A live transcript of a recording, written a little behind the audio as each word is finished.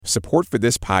Support for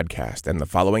this podcast and the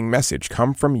following message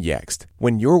come from Yext.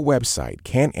 When your website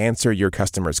can't answer your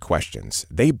customers' questions,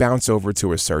 they bounce over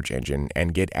to a search engine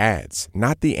and get ads,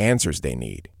 not the answers they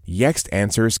need. Yext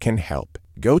Answers can help.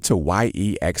 Go to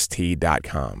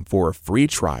yext.com for a free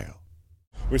trial.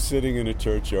 We're sitting in a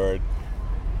churchyard.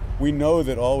 We know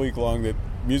that all week long that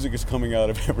music is coming out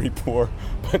of every pore,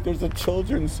 but there's a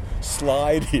children's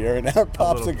slide here, and out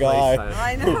pops a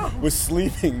guy who was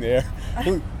sleeping there.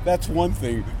 That's one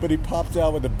thing, but he popped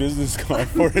out with a business card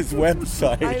for his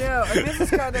website. I know, a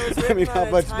business card that was written on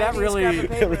a tiny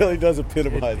it really does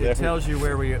epitomize it tells you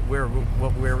where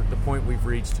the point we've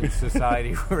reached in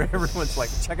society, where everyone's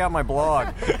like, check out my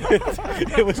blog.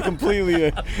 It was completely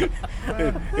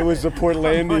it was a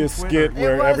Portlandia skit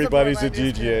where everybody's a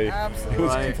DJ. Absolutely. It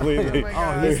was completely.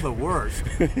 This is the worst.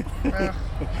 Oh my God.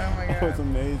 That was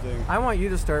amazing. I want you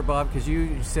to start, Bob, because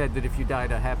you said that if you died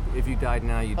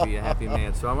now, you'd be a happy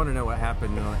man. So I want to know what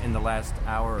happened in the last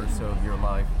hour or so of your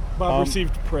life. Bob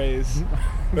received praise.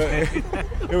 I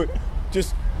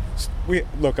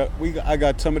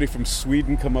got somebody from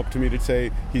Sweden come up to me to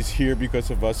say he's here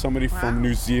because of us. Somebody from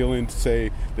New Zealand to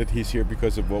say that he's here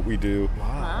because of what we do.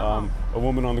 Wow. A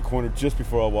woman on the corner just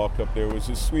before I walked up there was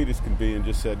as sweet as can be and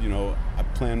just said, I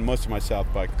planned most of my South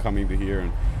by coming to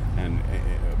here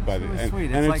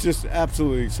it's just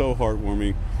absolutely so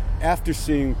heartwarming. After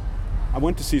I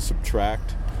went to see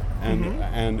Subtract,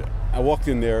 and I walked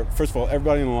in there. First of all,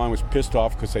 everybody in the line was pissed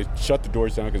off because they shut the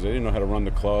doors down because they didn't know how to run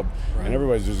the club, and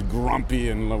everybody was just grumpy.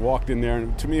 And I walked in there,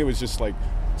 and to me, it was just like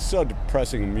so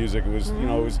depressing music. It was, it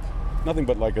was nothing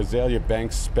but like Azalea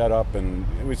Banks sped up, and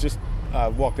it was just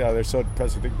walked out of there so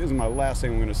depressed. I think this is my last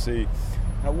thing I'm going to see.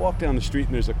 And I walked down the street,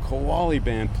 and there's a Kowali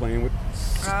band playing with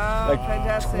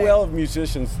fantastic. 12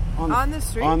 musicians on the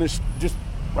street, just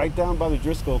right down by the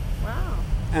Driscoll. Wow.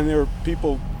 And there were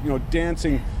people,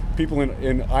 dancing, people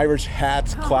in Irish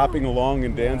hats clapping along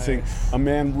and dancing. Nice. A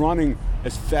man running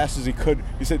as fast as he could.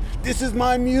 He said, "This is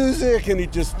my music," and he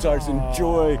just starts in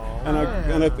joy.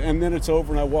 And then it's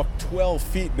over, and I walk 12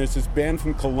 feet, and there's this band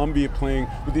from Colombia playing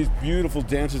with these beautiful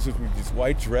dancers with these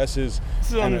white dresses.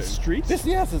 This is on the street?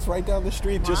 Yes, it's right down the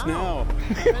street just now.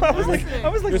 I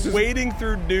was wading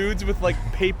through dudes with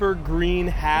paper green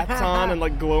hats on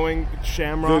and glowing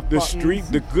shamrock buttons.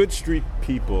 The good street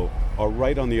people are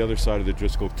right on the other side of the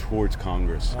Driscoll towards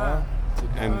Congress.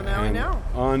 Now we know.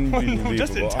 Unbelievable.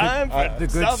 Just in time for the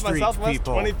good South by street Southwest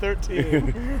people.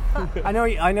 2013.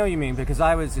 I know you mean, because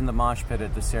I was in the mosh pit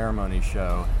at the ceremony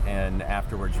show, and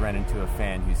afterwards ran into a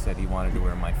fan who said he wanted to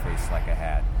wear my face like a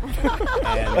hat.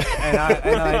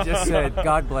 and I just said,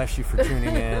 God bless you for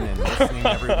tuning in and listening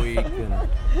every week. And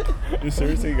you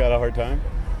seriously got a hard time?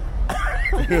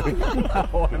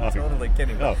 No, I'm totally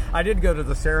kidding. No. I did go to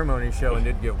the ceremony show and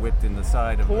did get whipped in the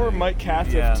side of Poor Mike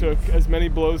Katzif took as many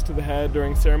blows to the head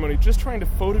during ceremony just trying to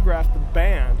photograph the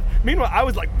band. Meanwhile, I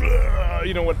was like,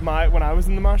 when I was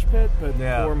in the mosh pit, but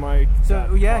poor Mike. So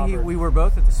we were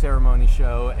both at the ceremony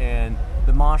show, and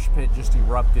the mosh pit just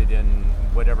erupted in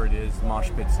whatever it is mosh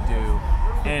pits do,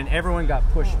 and everyone got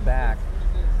pushed back.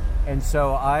 And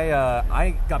so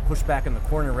I got pushed back in the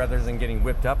corner rather than getting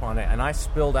whipped up on it, and I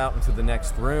spilled out into the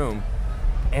next room,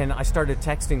 and I started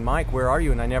texting Mike, "Where are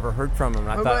you?" And I never heard from him.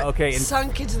 And I thought, okay, and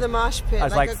sunk into the mosh pit I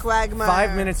was like a quagmire.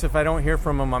 5 minutes. If I don't hear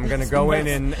from him, I'm going to go in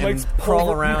and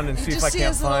crawl around and see if I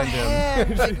can't find him.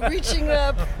 Hand, reaching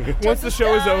up. Once the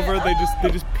show is over, they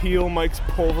just peel Mike's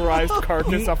pulverized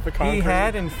carcass off the concrete. He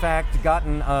had, in fact,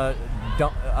 gotten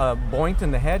boinked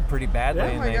in the head pretty badly,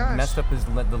 and they messed up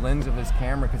the lens of his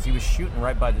camera because he was shooting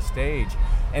right by the stage,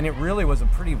 and it really was a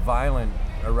pretty violent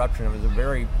eruption. It was a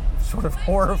very sort of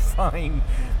horrifying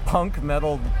punk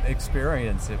metal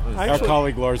experience. It was. Our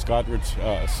colleague Lars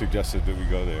Gottridge suggested that we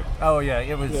go there. Oh yeah,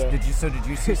 it was. Yeah. Did you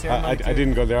see ceremony? I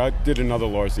didn't go there. I did another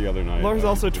Lars the other night. Lars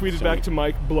also tweeted back to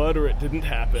Mike, "Blood or it didn't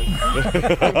happen."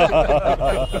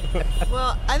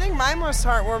 Well, I think my most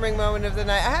heartwarming moment of the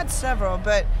night. I had several,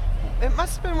 but it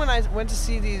must have been when I went to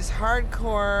see these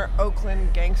hardcore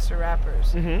Oakland gangster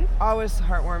rappers. Always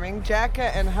heartwarming.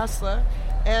 Jacka and Hustla.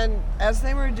 And as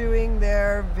they were doing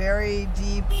their very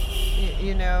deep,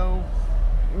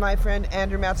 my friend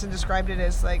Andrew Matson described it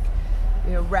as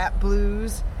rap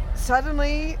blues,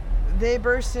 suddenly they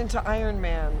burst into Iron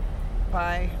Man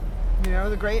by,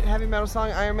 the great heavy metal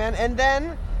song Iron Man. And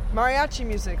then mariachi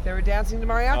music. They were dancing to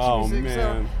mariachi music.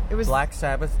 Man. So it was Black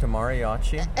Sabbath to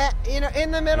mariachi.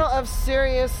 In the middle of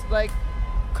serious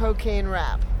cocaine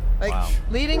rap. Like Wow.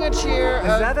 leading a cheer. Is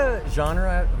that a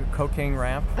genre, cocaine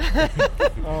rap?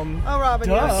 Oh, Robin,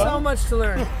 you have so much to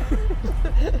learn.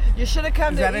 You should have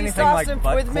come Is to that East anything Austin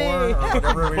like with me. or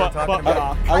whatever we were talking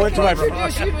about? I went to I my. can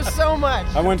introduce you to so much.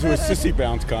 I went to a Sissy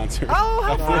Bounce concert. Oh,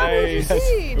 how fun did you Nice.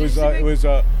 see? It was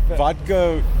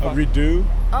vodka redo.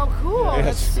 Oh, cool. That's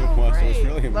Yes, so it was. great. It was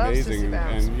really Love amazing, Sissy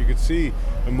Bounce. and you could see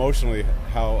emotionally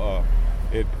how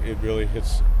it really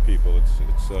hits people.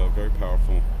 It's very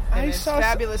powerful. And it's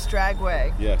fabulous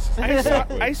dragway. Yes.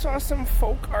 I saw some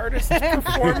folk artists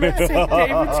perform at St.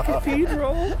 David's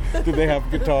Cathedral. Did they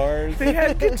have guitars? They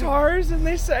had guitars and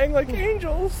they sang like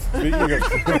angels.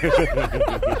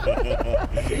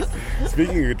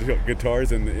 Speaking of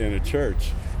guitars in a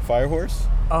church, Firehorse.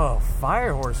 Oh,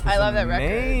 Firehorse was I love that record.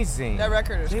 amazing. That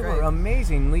record is They great. were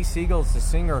amazing. Lee Siegel's the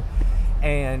singer,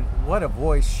 and what a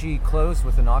voice. She closed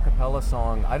with an a cappella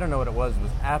song. I don't know what it was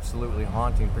absolutely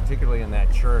haunting, particularly in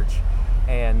that church.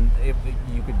 And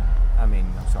you could, I'm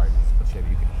sorry,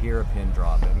 you could hear a pin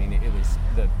drop. I mean, it was,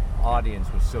 the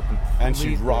audience was so complete. And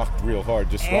she rocked real hard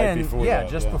just right before that.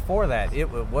 Just before that.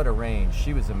 What a range.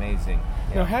 She was amazing.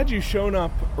 Yeah. Now, had you shown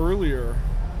up earlier,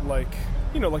 like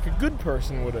a good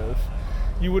person would have,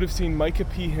 you would have seen Micah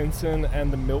P. Hinson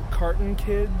and the Milk Carton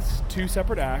Kids, 2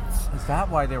 separate acts. Is that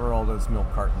why there were all those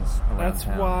milk cartons around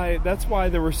town? That's why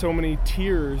there were so many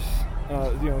tears,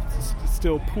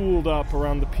 still pooled up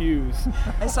around the pews.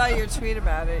 I saw your tweet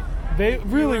about it. They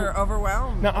really You were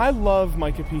overwhelmed. Now, I love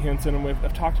Micah P. Hinson, and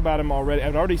I've talked about him already.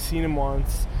 I've already seen him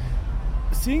once.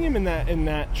 Seeing him in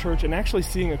that church and actually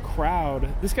seeing a crowd,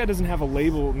 this guy doesn't have a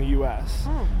label in the U.S.,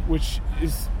 which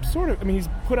is sort of, he's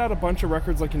put out a bunch of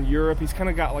records like in Europe. He's kind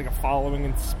of got like a following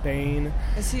in Spain.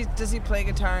 Does he play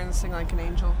guitar and sing like an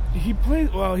angel? He plays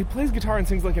guitar and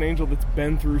sings like an angel that's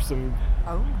been through some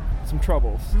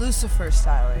troubles. Lucifer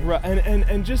styling. Right,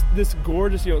 and just this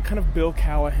gorgeous, kind of Bill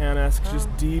Callahan-esque, just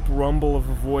deep rumble of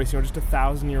a voice, just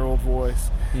 1,000-year-old voice.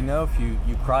 If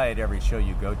you cry at every show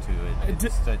you go to, it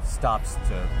stops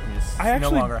to,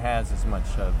 no longer has as much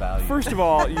value. First of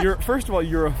all,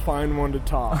 you're a fine one to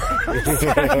talk.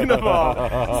 Second of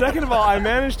all, I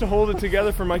managed to hold it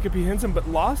together for Micah P. Hinson, but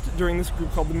lost it during this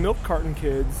group called the Milk Carton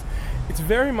Kids. It's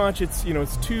very much, it's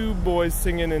 2 boys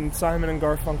singing in Simon and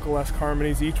Garfunkel-esque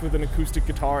harmonies, each with an acoustic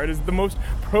guitar. It is the most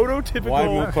prototypical... Why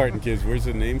Milk Carton Kids? Where's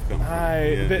the name come from?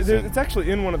 It's actually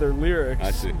in one of their lyrics.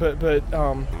 I see. But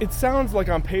it sounds like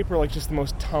on paper like just the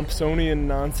most Thompsonian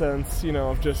nonsense,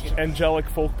 of just angelic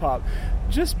folk pop.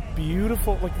 Just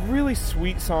beautiful, like really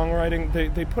sweet songwriting.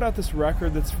 They put out this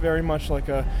record that's very much like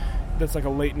a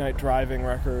late night driving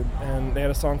record, and they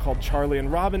had a song called Charlie.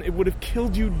 And Robin, it would have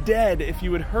killed you dead if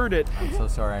you had heard it. I'm so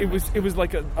sorry. It was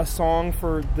like a song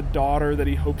for the daughter that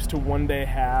he hopes to one day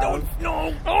have.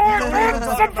 No.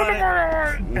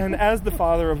 And as the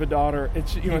father of a daughter,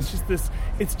 it's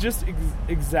it's just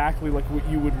exactly like what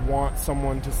you would want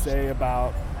someone to say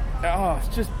about.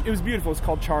 It was beautiful. It's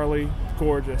called Charlie.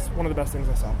 Gorgeous. One of the best things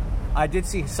I saw. I did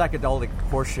see Psychedelic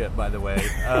Horseshit, by the way.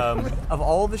 Of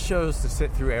all the shows to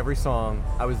sit through every song,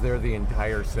 I was there the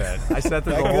entire set. I sat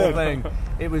through the whole thing.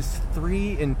 It was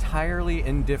 3 entirely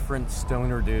indifferent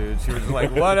stoner dudes who were just like,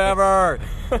 whatever.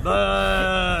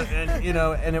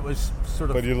 And it was sort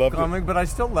of comic, but I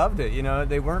still loved it.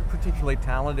 They weren't particularly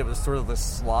talented. It was sort of this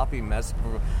sloppy mess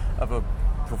of a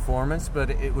performance,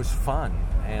 but it was fun.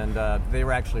 And they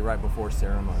were actually right before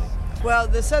ceremony. Well,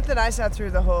 the set that I sat through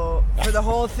the whole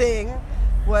thing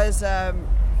was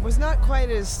not quite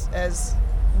as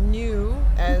new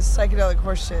as Psychedelic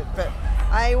Horseshit, but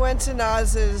I went to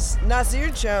Nasir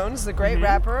Jones, the great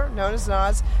rapper known as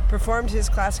Nas, performed his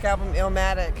classic album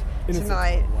Illmatic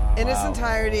tonight in its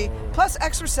entirety, plus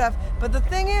extra stuff. But the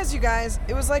thing is, you guys,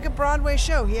 it was like a Broadway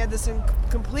show. He had this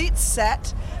complete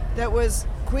set that was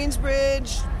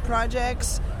Queensbridge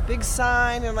projects, big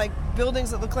sign, and like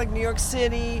buildings that looked like New York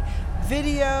City,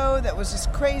 video that was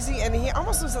just crazy, and he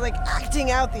almost was like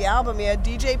acting out the album. He had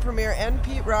DJ Premier and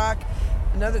Pete Rock,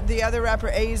 the other rapper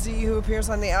AZ who appears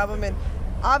on the album, and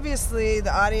obviously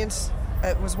the audience,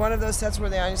 it was one of those sets where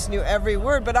the audience knew every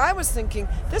word, but I was thinking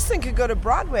this thing could go to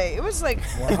Broadway. It was like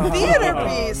a theater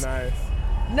piece. Nice.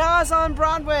 Nas on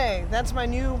Broadway. That's my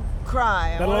new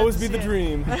cry. That'll always be the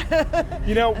dream.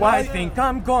 I think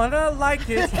I'm gonna like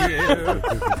it here.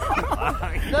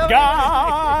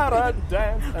 Gotta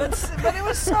dance. But it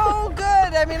was so good.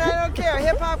 I don't care.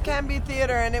 Hip-hop can be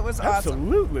theater, and it was awesome.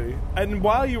 Absolutely. And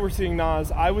while you were seeing Nas,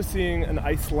 I was seeing an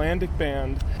Icelandic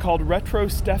band called Retro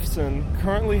Stefson.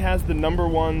 Currently has the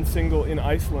 #1 single in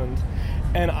Iceland.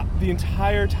 And the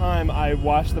entire time I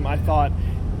watched them, I thought,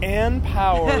 Ann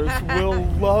Powers will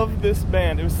love this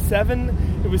band. It was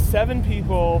seven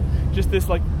people, just this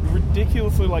like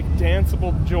ridiculously like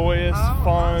danceable, joyous,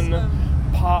 fun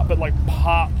pop, but like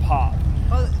pop.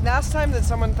 Well, last time that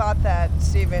someone thought that,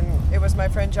 Stephen, it was my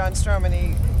friend John Strom, and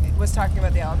he was talking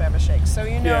about the Alabama Shakes. So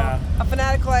how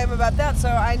fanatical I am about that. So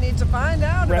I need to find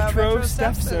out about Retro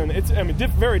Steffson. It's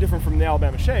very different from the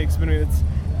Alabama Shakes, but I mean it's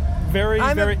very.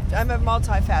 I'm a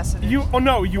multifaceted. You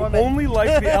woman. only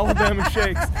like the Alabama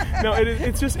Shakes. No,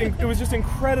 it was just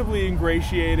incredibly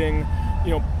ingratiating.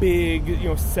 Big,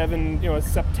 a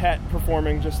septet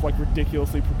performing just like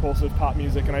ridiculously propulsive pop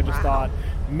music, and I just thought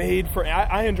made for.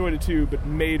 I enjoyed it too, but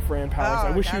made for Ann Powers.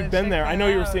 I wish you'd been there. I know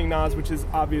you were seeing Nas, which is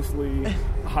obviously a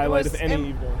highlight of any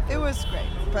evening. It was great,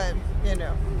 but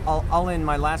I'll end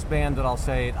my last band that I'll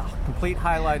say complete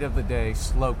highlight of the day.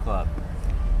 Slow Club,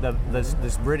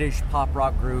 this British pop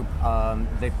rock group.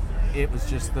 It was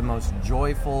just the most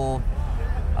joyful.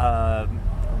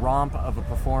 Romp of a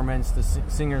performance. The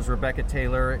singer's Rebecca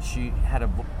Taylor. She had a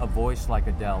voice like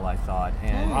Adele, I thought,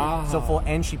 and so full.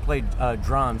 And she played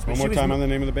drums. One more time on the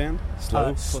name of the band.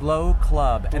 Slow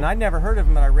Club. And I'd never heard of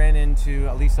them, but I ran into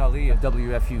Elisa Ali of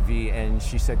WFUV, and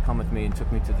she said, "Come with me," and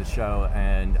took me to the show,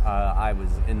 and I was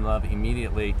in love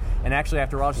immediately. And actually,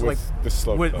 after all, she's with like the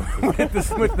Slow with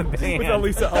the band with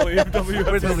Elisa Ali of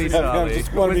WFUV. With Elisa Ali. I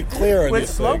just want to be clear with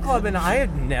Slow Club, and I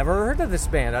had never heard of this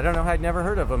band. I don't know how I'd never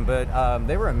heard of them, but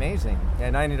they were amazing,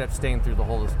 and I ended up staying through the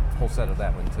whole set of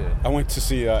that one too. I went to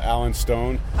see Alan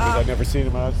Stone because I'd never seen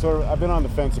him. I've been on the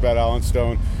fence about Alan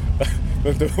Stone,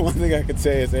 but the one thing I could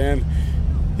say is, Ann,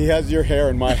 he has your hair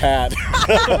in my hat.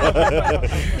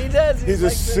 He does. He's a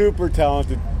super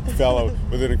talented fellow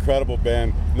with an incredible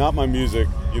band. Not my music,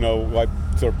 like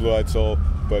sort of Blue-Eyed Soul,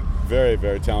 but very,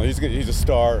 very talented. He's a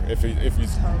star. If he's,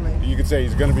 totally. You could say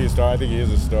he's going to be a star. I think he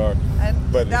is a star.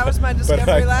 But that was my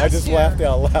discovery last year. I just laughed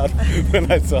out loud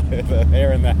when I saw the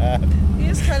hair in the hat. He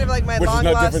is kind of like my which long is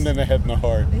not lost. Different than the head and the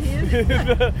heart. He is.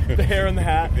 the hair in the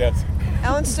hat. Yes.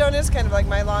 Alan Stone is kind of like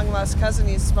my long lost cousin.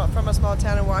 He's from a small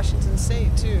town in Washington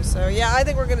State too. So yeah, I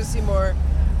think we're going to see more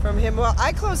from him. Well,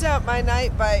 I close out my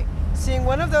night by seeing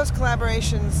one of those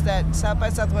collaborations that South by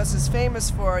Southwest is famous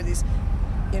for. These,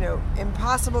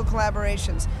 impossible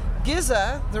collaborations.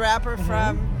 Giza, the rapper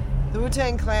from the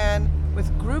Wu-Tang Clan, with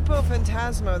Grupo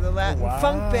Fantasma, the Latin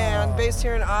funk band based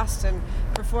here in Austin,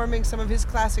 performing some of his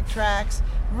classic tracks.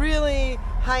 Really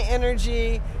high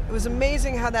energy. It was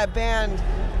amazing how that band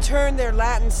turned their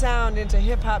Latin sound into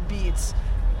hip-hop beats.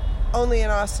 Only in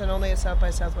Austin, only at South by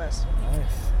Southwest.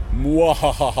 Nice.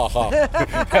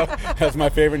 That's my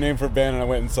favorite name for a band, and I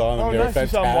went and saw them. They were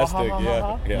fantastic.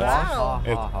 Yeah. Wow.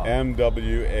 It's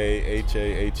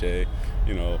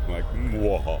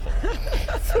MWAHAHA.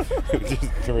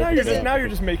 Like now you're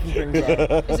just making things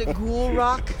up. Is it ghoul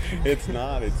rock? It's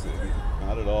not. It's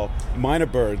not at all. Minor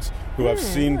Birds, who I've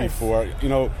seen before.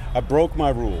 I broke my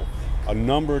rule a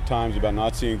number of times about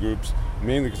not seeing groups,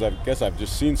 mainly because I guess I've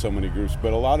just seen so many groups.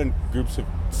 But a lot of groups have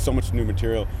so much new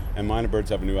material, and Minor Birds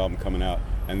have a new album coming out,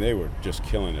 and they were just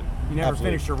killing it. You never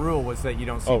finished your rule was that you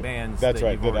don't see bands. That's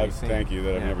right. Seen. Thank you.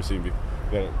 I've never seen before.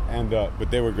 But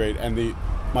they were great. And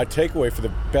my takeaway for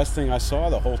the best thing I saw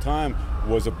the whole time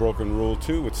was a broken rule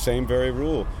too, with same very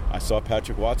rule. I saw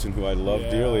Patrick Watson, who I love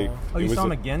dearly. Oh, you saw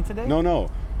him again today? No.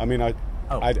 I mean, I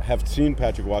have seen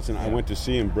Patrick Watson. I went to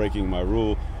see him breaking my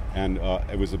rule, and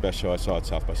it was the best show I saw at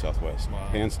South by Southwest,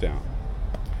 hands down.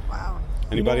 Wow.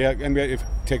 Anybody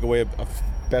take away a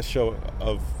best show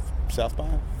of South by?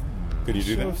 Could you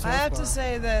do that? I have to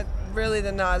say that really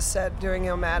the Nas set doing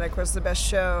Illmatic was the best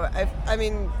show. I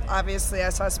mean, obviously I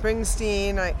saw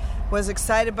Springsteen. I was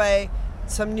excited by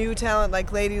some new talent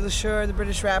like Lady LaSure, the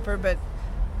British rapper, but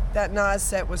that Nas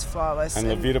set was flawless. And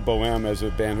La Vida Boheme as a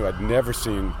band who I'd never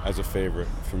seen as a favorite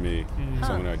for me.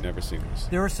 Someone I'd never seen.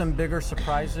 There were some bigger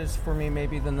surprises for me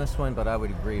maybe than this one, but I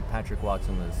would agree Patrick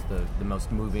Watson was the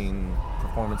most moving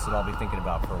performance that I'll be thinking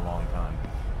about for a long time.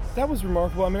 That was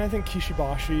remarkable. I mean, I think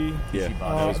Kishibashi.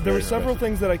 Yeah. There were several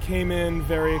things that I came in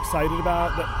very excited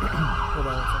about. Hold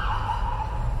on a second.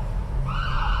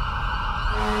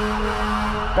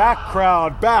 Back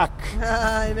crowd, back.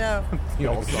 I know.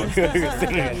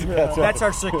 That's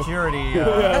our security.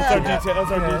 That's our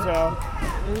detail.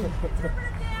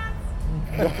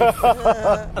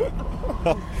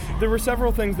 There were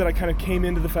several things that I kind of came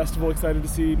into the festival excited to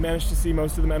see, managed to see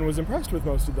most of them, and was impressed with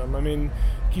most of them. I mean,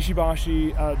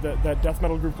 Kishibashi, that death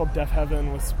metal group called Death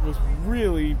Heaven was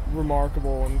really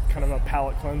remarkable and kind of a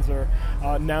palate cleanser.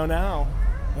 Now.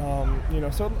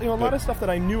 So a lot of stuff that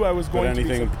I knew I was going to. But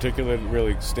anything in particular that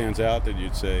really stands out that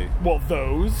you'd say? Well,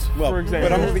 for example.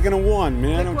 But I'm only going to one,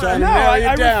 man. I'm trying to nail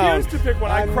you down. I refused to pick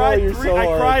one. I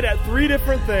cried at three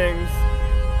different things.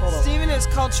 Stephen is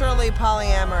culturally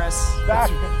polyamorous.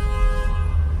 Back.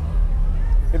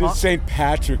 It is St.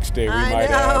 Patrick's Day, we I might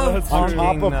know. add. On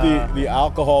top of the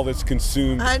alcohol that's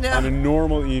consumed I know. on a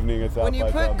normal evening at South When you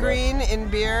by put Southwest. green in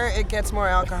beer, it gets more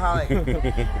alcoholic.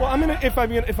 Well,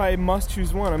 if I must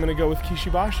choose one, I'm gonna go with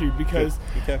Kishibashi because,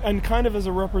 Okay. and kind of as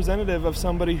a representative of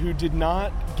somebody who did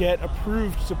not get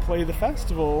approved to play the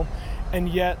festival, and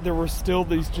yet there were still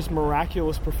these just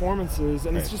miraculous performances,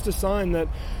 and it's just a sign that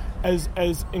as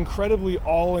incredibly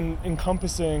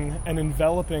all-encompassing and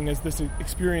enveloping as this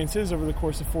experience is over the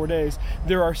course of 4 days,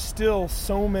 there are still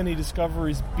so many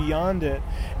discoveries beyond it.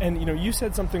 And you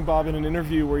said something, Bob, in an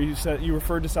interview where you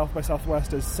referred to South by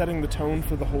Southwest as setting the tone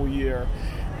for the whole year.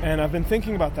 And I've been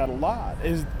thinking about that a lot.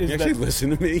 You actually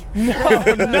listen to me? No.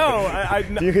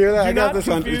 Do you hear that? I got not this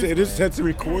on. confuse- It just sets a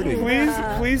recording.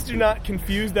 Please do not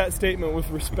confuse that statement with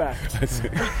respect.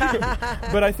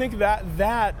 But I think that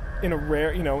in a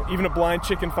rare, even a blind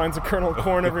chicken finds a kernel of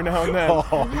corn every now and then,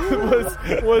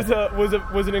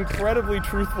 was an incredibly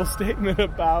truthful statement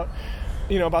about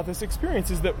this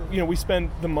experience. Is that we spend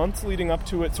the months leading up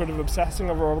to it sort of obsessing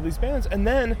over all these bands, and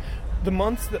then the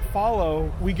months that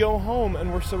follow, we go home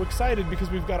and we're so excited because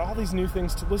we've got all these new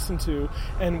things to listen to,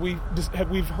 and we've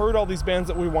heard all these bands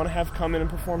that we want to have come in and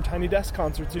perform Tiny Desk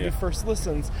concerts or do first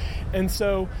listens, and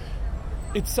so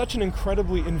it's such an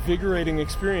incredibly invigorating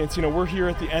experience. We're here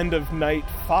at the end of night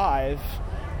 5,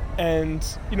 and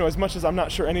as much as I'm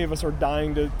not sure any of us are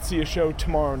dying to see a show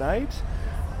tomorrow night,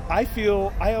 I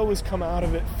always come out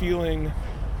of it feeling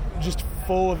just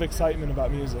full of excitement about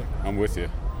music. I'm with you.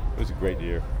 It was a great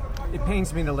year. It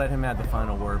pains me to let him have the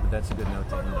final word, but that's a good note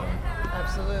to end on.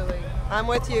 Absolutely. I'm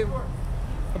with you.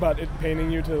 About it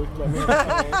paining you to let me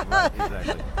have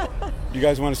Exactly. You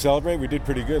guys want to celebrate? We did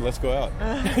pretty good. Let's go out.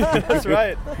 That's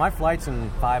right. My flight's in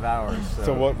 5 hours.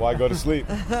 So what? Why go to sleep?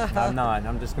 I'm not.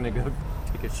 I'm just going to go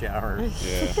take a shower,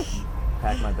 Yeah.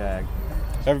 pack my bag.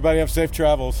 Everybody have safe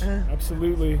travels.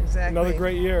 Absolutely. Exactly. Another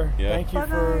great year. Yeah. Thank you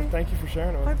for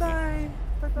sharing it with us.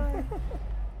 Bye-bye. Bye-bye.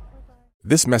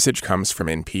 This message comes from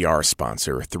NPR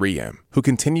sponsor 3M, who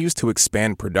continues to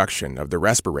expand production of the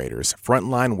respirators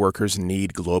frontline workers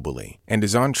need globally and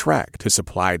is on track to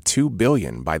supply 2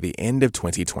 billion by the end of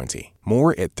 2020.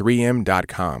 More at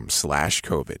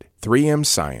 3m.com/COVID. 3M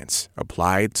Science,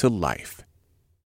 applied to life.